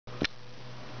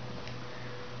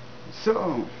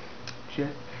So,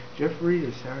 Jeffrey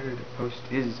decided to post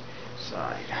his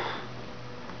side.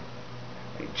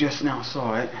 I just now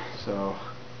saw it, so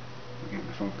I'll get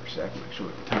my phone for a second, make sure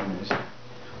what the time is.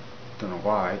 Don't know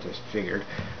why, just figured.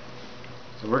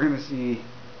 So we're gonna see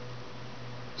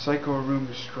Psycho Room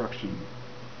Destruction.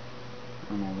 I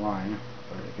don't know why,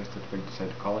 but I guess that's what he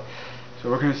decided to call it.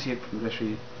 So we're gonna see it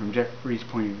from Jeffrey's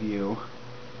point of view.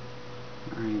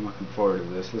 I am looking forward to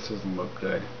this. This doesn't look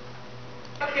good.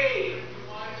 Key.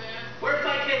 Where's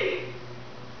my key?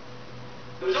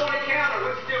 It was on the counter.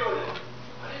 What you do with it?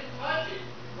 I didn't touch it.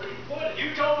 Where did you put it?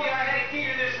 You told me I had a key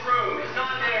to this room. It's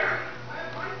not there. I have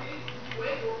my key.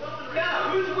 Wait, we're filming right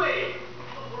No, who's we?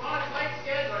 We're on a tight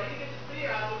schedule. I need to get this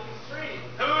video out so we can stream.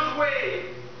 Who's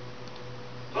we?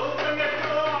 Open the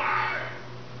door.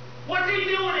 What's he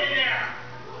doing in there?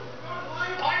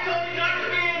 I told you not to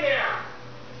be in there.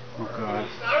 Oh god.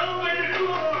 Open the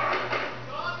door.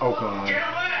 Oh god. Get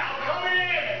away. I'm coming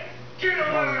in. Get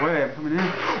Out of the away. way, I'm coming in.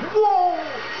 Whoa!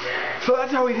 So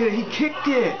that's how he did it. He kicked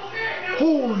it.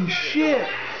 Holy shit!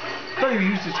 I thought he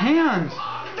used his hands.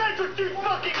 That's what you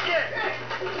fucking get.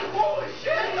 Holy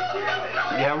shit.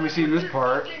 Yeah, we've seen this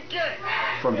part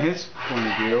from his point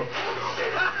of view.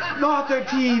 Not the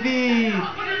TV!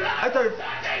 I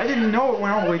didn't know it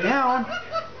went all the way down.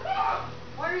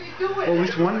 What are you doing? Well, at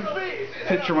least one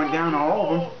picture went down,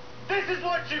 all of them. This is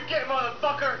what you get,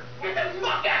 motherfucker! Get the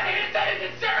fuck out of here! It doesn't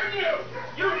concern you!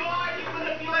 You lied, you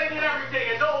manipulated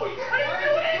everything, as always! I didn't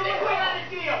do anything! We had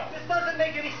a deal! This doesn't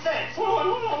make any sense!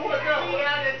 Hold on, what now? We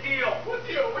had a deal! What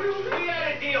deal? We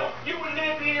had a deal! You would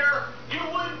live here, you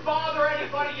wouldn't bother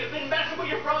anybody, you've been messing with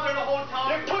your brother the whole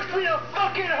time! You pushed me in a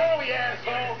fucking hole, you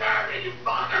asshole! You deserved it, you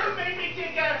fucker! You made me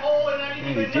dig that hole and I didn't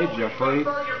even know you Jeffrey.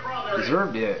 preferred your brother!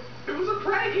 Deserved it. It was a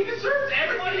prank, he deserves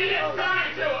everybody didn't die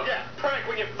to him! Yeah, prank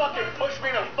when you fucking pushed me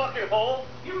in a fucking hole?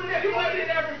 You manipulated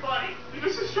everybody!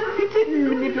 This is true! He didn't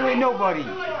manipulate nobody.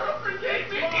 Damn,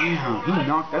 Damn, he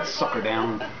knocked that sucker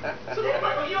down. So you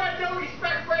have no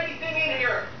respect for anything in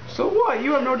here! So what?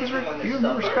 You have no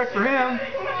respect for him.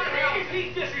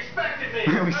 He disrespected me!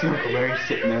 We see Uncle Larry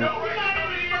sitting there. You have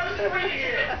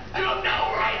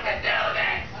no right to do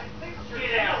this!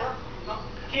 Get out!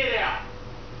 Get out!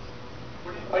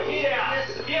 Get out!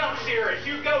 Yeah, I'm serious.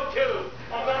 You go too.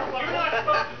 You're not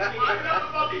supposed to be. I'm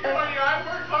not fucking funny. I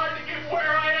worked hard to get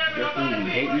where I am. Jeffrey, we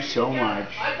hate you so much.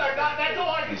 That's all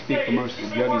I can You speak say. for most of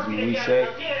the judges when we say,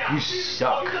 you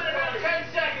suck. You got about 10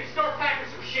 seconds. Start packing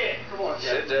some shit. Come on,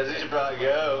 Shit, Jesse, you should probably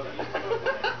go.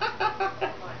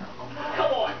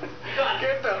 Come on.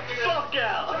 Get the fuck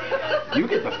out. You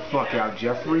get the fuck out,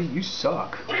 Jeffrey. You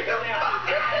suck. Get the fuck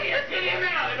out of here. Get him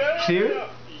out. See it?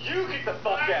 You get the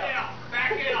fuck out.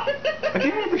 Back out. I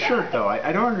gave him the shirt, though.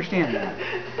 I don't understand that.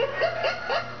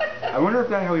 I wonder if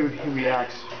that's how he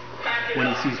reacts when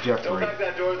he sees Don't Jeffrey. back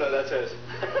that door, though. That's his.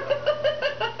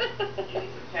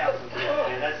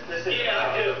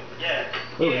 Yeah, I do. Yeah.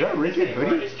 Oh, is that a rigid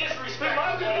hoodie? It's disrespect.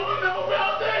 I don't know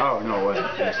about this. Oh, no, it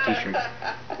wasn't. It was t-shirts.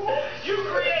 You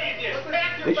created this.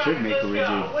 They should make a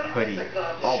rigid hoodie.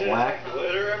 All black.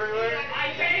 Glitter everywhere. I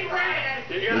ain't red.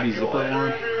 You got Maybe zipper glitter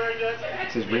one. everywhere, Jesse.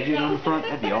 It says rigid on the front.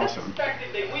 That'd be awesome.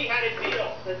 We had a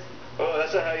deal. Oh,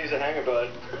 that's not how you use a hanger, bud.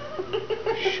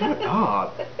 Shut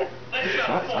up.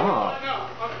 Shut up. No,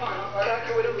 I'm fine. Pack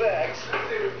it with the bags.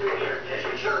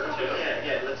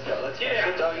 Yeah, let's go. Let's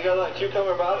Sit down. You got like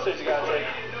cucumber boxers you gotta take.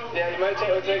 Yeah, you might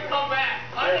take. Come back.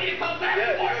 I need to come back.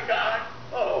 Yeah, you can come back.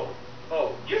 Oh.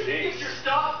 You Get your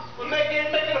stuff. We'll make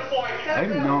an appointment. I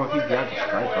don't know if he's got the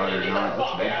strike on or not.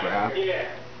 That's a big crap. Yeah.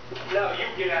 No, you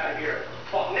get out of here.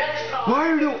 Next time. Why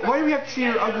do we have to see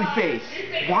your ugly face?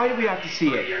 Why do we have to see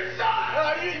it?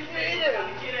 How do you treat him?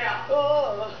 Get out.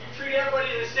 You treat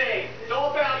everybody the same. It's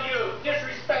all about you.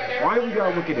 Disrespect everybody. Why do we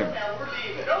gotta look at him? We're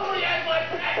leaving. Nobody has my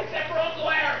back except for Uncle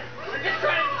Larry. We're just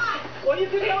trying to... What are you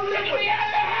doing? You're taking me out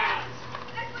of the house.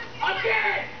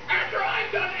 Again. After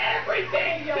I've done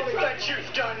everything. But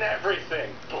you've done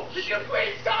everything. Would you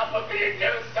please stop with me and do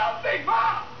something,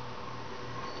 Mom?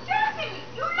 Jesse,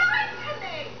 you lied to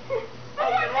me! Oh,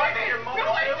 you lied to your mom? No,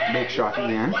 I didn't. Big shocking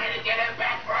man. Why did you get him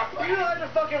back for a You lied to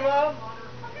fucking mom.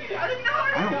 I didn't know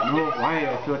I don't know why I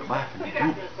feel like laughing. I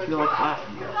don't feel like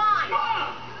laughing. You lied! You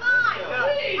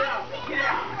lied! Please.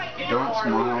 Don't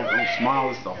smile. Don't smile.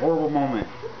 It's the horrible moment.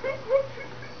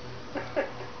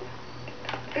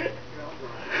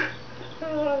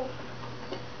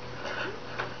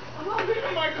 I'm not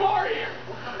leaving my car here.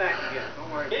 We'll come back again.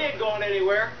 Don't worry. He ain't going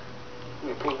anywhere.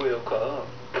 We'll come.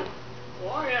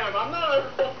 Well, I am. I'm not ever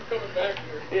fucking coming back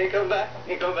here. You ain't come back?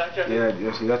 You ain't come back, Jesse?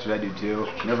 Yeah, see, that's what I do too.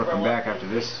 Never come back after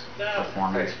this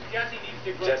performance. Jesse needs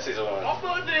to go. Jesse's the one.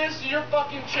 Upload this to your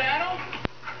fucking channel,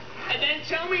 and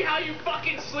tell me how you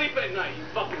fucking sleep at night, you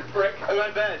fucking prick. In my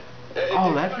bed.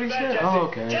 Oh, that's what he said? Jesse. Oh,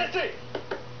 okay. Jesse!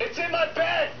 It's in my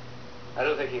bed! I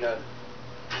don't think he knows.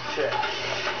 Shit.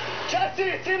 Jesse,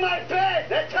 it's in my bed!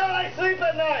 That's how I sleep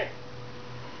at night!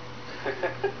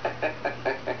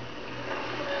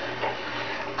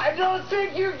 I don't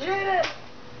think you get it!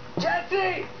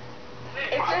 Jesse!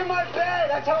 It's in my bed!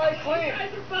 That's how I sleep! You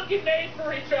guys are fucking made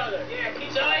for each other. Yeah,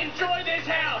 so I enjoy this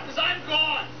house, because I'm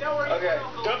gone. Okay,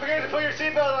 don't forget to put your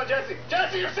seatbelt on, Jesse!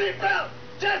 Jesse, your seatbelt!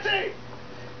 Jesse!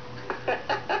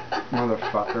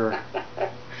 Motherfucker.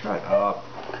 Shut up.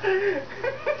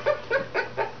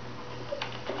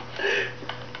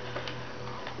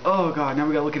 Oh god, now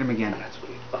we gotta look at him again. That's what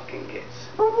he fucking gets.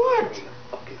 For what?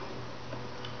 Fucking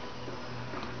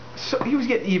So he was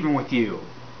getting even with you.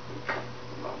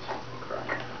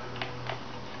 crying.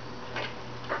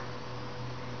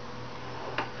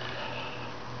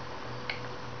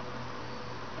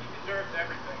 He deserves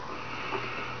everything.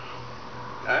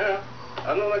 I know.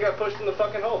 I'm the one that got pushed in the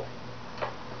fucking hole.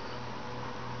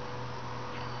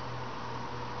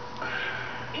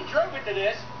 He drove into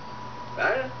this.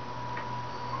 I know.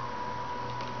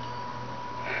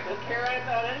 Doesn't care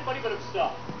about anybody but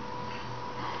himself.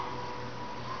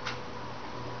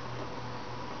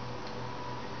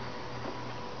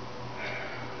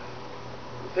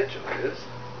 The bitch of it is,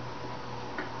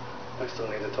 I still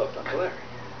need to talk to Uncle Larry.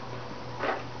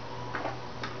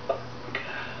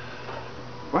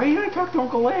 Why are you gonna talk to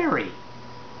Uncle Larry?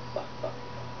 I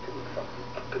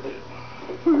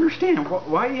don't understand.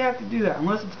 Why do you have to do that?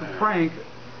 Unless it's a prank.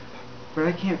 But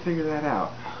I can't figure that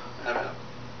out. I'm out.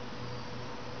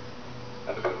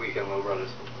 Have a good weekend, little brothers.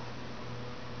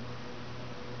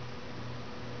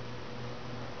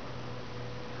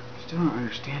 I still don't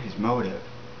understand his motive.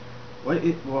 Why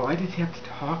did he have to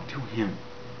talk to him?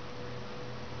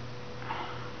 I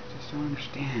just don't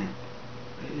understand.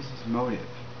 What is his motive?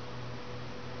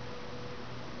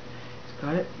 He's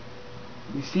got it.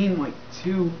 We've seen like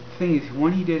two things.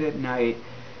 One he did at night,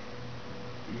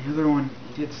 and the other one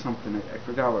he did something. I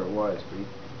forgot what it was,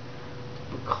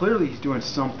 but clearly he's doing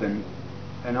something.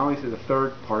 And obviously the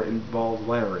third part involves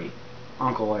Larry,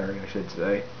 Uncle Larry, I should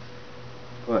say.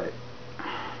 But it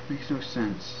makes no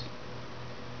sense.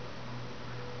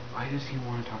 Why does he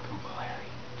want to talk to Uncle Larry?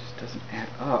 It just doesn't add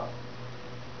up.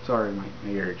 Sorry, my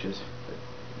ear itches. But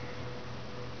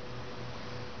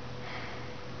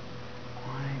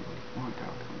why would he want to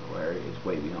talk to Uncle Larry is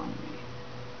way beyond me.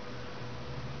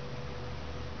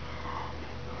 Oh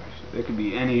my gosh. There could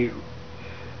be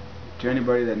to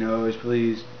anybody that knows,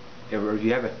 please, if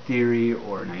you have a theory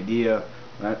or an idea,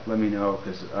 let me know,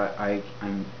 because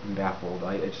I'm baffled.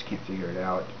 I just can't figure it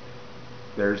out.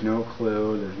 There's no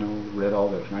clue, there's no riddle,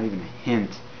 there's not even a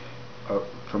hint,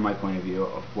 from my point of view,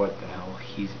 of what the hell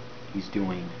he's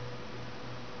doing.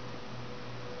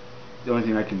 The only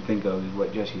thing I can think of is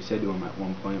what Jesse said to him at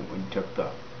one point when he took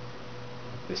the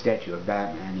statue of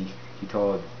Batman. He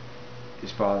told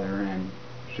his father and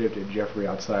shifted Jeffrey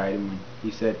outside, and when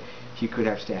he said he could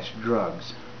have stashed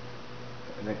drugs.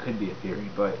 That could be a theory,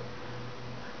 but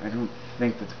I don't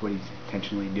think that's what he's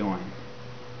intentionally doing.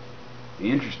 It'd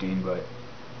be interesting, but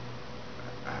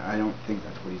I don't think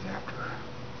that's what he's after.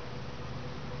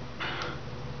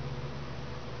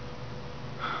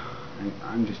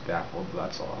 I'm just baffled,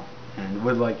 that's all. And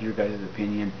would like your guys'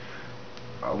 opinion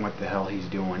on what the hell he's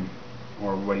doing,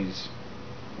 or what he's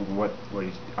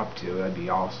up to. That'd be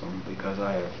awesome, because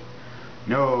I have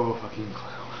no fucking clue.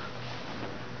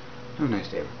 Have a nice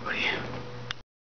day, everybody.